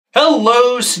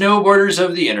Hello, snowboarders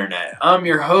of the internet. I'm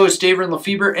your host, Avran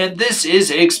LeFeber, and this is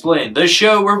Explained, the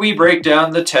show where we break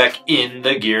down the tech in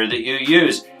the gear that you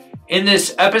use. In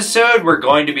this episode, we're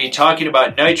going to be talking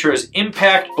about Nitro's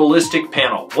Impact Ballistic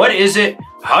panel. What is it?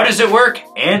 How does it work?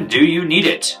 And do you need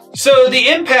it? So the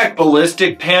Impact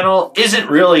Ballistic panel isn't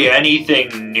really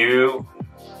anything new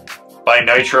by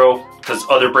Nitro, because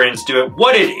other brands do it.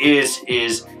 What it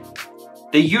is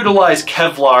they utilize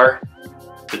Kevlar,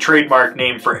 the trademark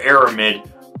name for aramid,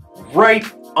 right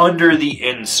under the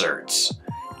inserts.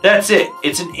 That's it.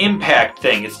 It's an impact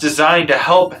thing. It's designed to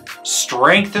help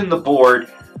strengthen the board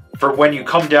for when you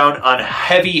come down on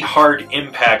heavy, hard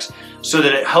impacts so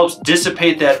that it helps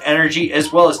dissipate that energy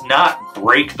as well as not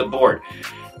break the board.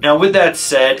 Now, with that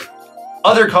said,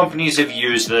 other companies have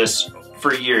used this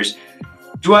for years.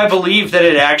 Do I believe that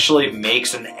it actually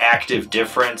makes an active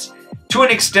difference? To an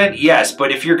extent, yes,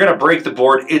 but if you're going to break the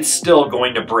board, it's still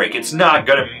going to break. It's not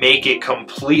going to make it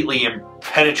completely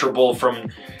impenetrable from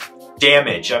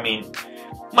damage. I mean,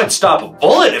 it might stop a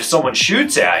bullet if someone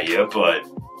shoots at you, but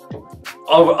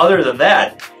other than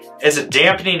that, as a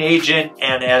dampening agent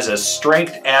and as a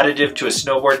strength additive to a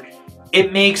snowboard,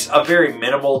 it makes a very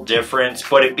minimal difference,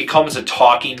 but it becomes a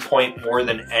talking point more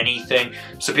than anything.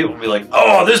 So people will be like,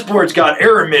 oh, this board's got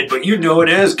aramid, but you know it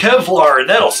has Kevlar, and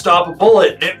that'll stop a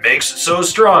bullet, and it makes it so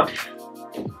strong.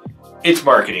 It's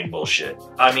marketing bullshit.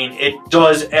 I mean, it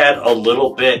does add a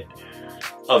little bit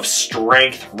of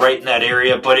strength right in that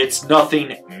area, but it's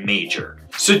nothing major.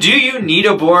 So do you need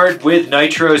a board with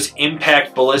Nitro's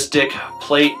Impact Ballistic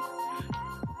plate?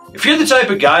 If you're the type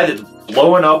of guy that's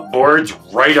blowing up boards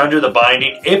right under the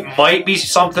binding, it might be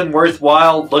something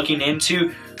worthwhile looking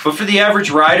into, but for the average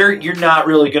rider, you're not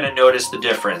really going to notice the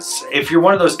difference. If you're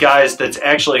one of those guys that's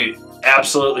actually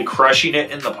absolutely crushing it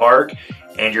in the park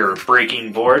and you're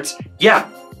breaking boards, yeah,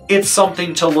 it's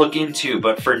something to look into,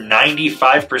 but for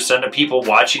 95% of people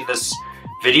watching this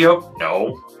video,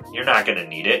 no, you're not going to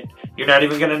need it. You're not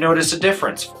even going to notice a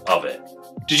difference of it.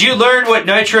 Did you learn what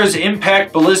Nitro's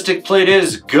Impact Ballistic plate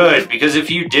is? Good, because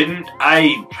if you didn't,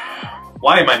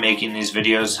 why am I making these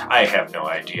videos? I have no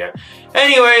idea.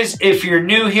 Anyways, if you're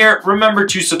new here, remember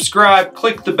to subscribe,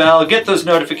 click the bell, get those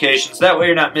notifications. That way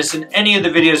you're not missing any of the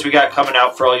videos we got coming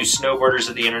out for all you snowboarders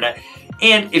of the internet.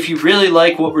 And if you really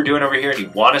like what we're doing over here and you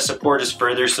want to support us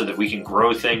further so that we can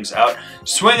grow things out,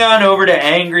 swing on over to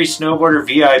Angry Snowboarder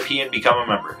VIP and become a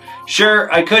member.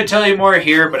 Sure, I could tell you more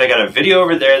here, but I got a video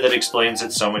over there that explains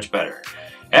it so much better.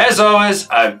 As always,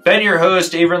 I've been your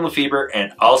host, Avran LeFeber,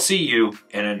 and I'll see you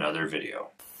in another video.